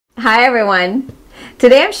Hi everyone!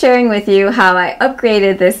 Today I'm sharing with you how I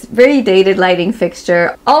upgraded this very dated lighting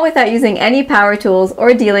fixture, all without using any power tools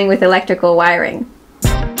or dealing with electrical wiring.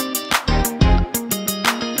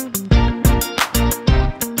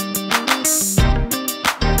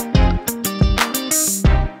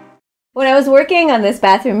 When I was working on this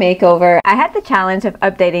bathroom makeover, I had the challenge of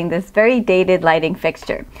updating this very dated lighting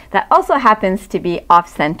fixture that also happens to be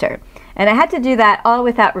off-center, and I had to do that all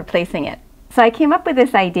without replacing it. So I came up with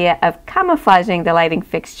this idea of camouflaging the lighting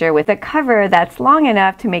fixture with a cover that's long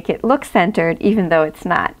enough to make it look centered even though it's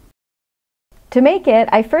not. To make it,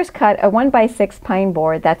 I first cut a 1x6 pine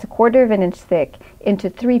board that's 1/4 of an inch thick into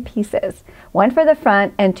 3 pieces, one for the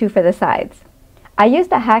front and 2 for the sides. I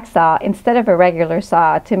used a hacksaw instead of a regular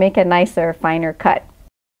saw to make a nicer, finer cut.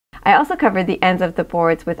 I also covered the ends of the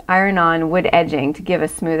boards with iron-on wood edging to give a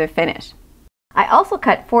smoother finish. I also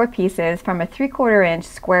cut 4 pieces from a 3/4 inch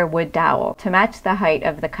square wood dowel to match the height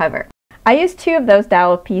of the cover. I used 2 of those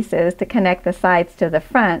dowel pieces to connect the sides to the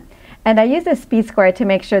front, and I used a speed square to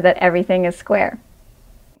make sure that everything is square.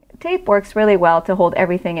 Tape works really well to hold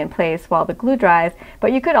everything in place while the glue dries,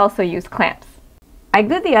 but you could also use clamps. I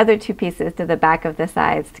glued the other 2 pieces to the back of the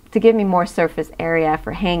sides to give me more surface area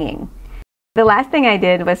for hanging. The last thing I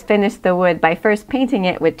did was finish the wood by first painting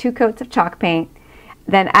it with 2 coats of chalk paint,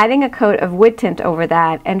 then adding a coat of wood tint over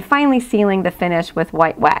that, and finally sealing the finish with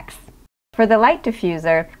white wax. For the light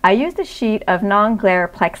diffuser, I used a sheet of non-glare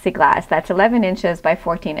plexiglass that's 11 inches by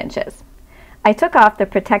 14 inches. I took off the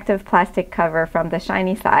protective plastic cover from the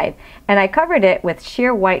shiny side, and I covered it with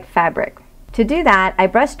sheer white fabric. To do that, I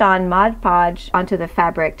brushed on Mod Podge onto the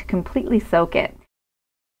fabric to completely soak it.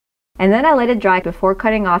 And then I let it dry before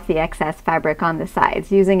cutting off the excess fabric on the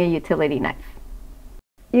sides using a utility knife.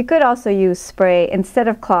 You could also use spray instead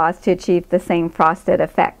of cloth to achieve the same frosted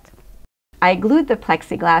effect. I glued the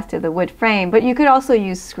plexiglass to the wood frame, but you could also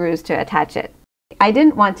use screws to attach it. I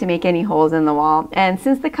didn't want to make any holes in the wall, and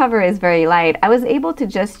since the cover is very light, I was able to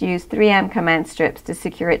just use 3M command strips to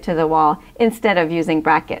secure it to the wall instead of using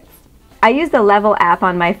brackets. I used the level app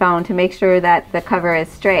on my phone to make sure that the cover is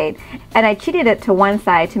straight, and I cheated it to one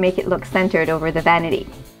side to make it look centered over the vanity.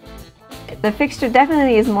 The fixture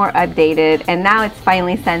definitely is more updated, and now it's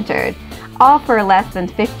finally centered, all for less than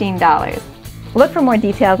 $15. Look for more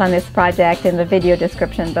details on this project in the video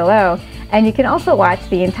description below, and you can also watch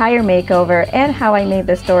the entire makeover and how I made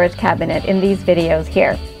the storage cabinet in these videos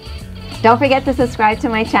here. Don't forget to subscribe to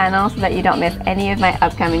my channel so that you don't miss any of my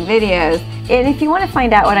upcoming videos. And if you want to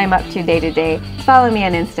find out what I'm up to day to day, follow me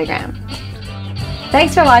on Instagram.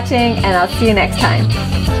 Thanks for watching, and I'll see you next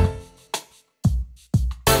time.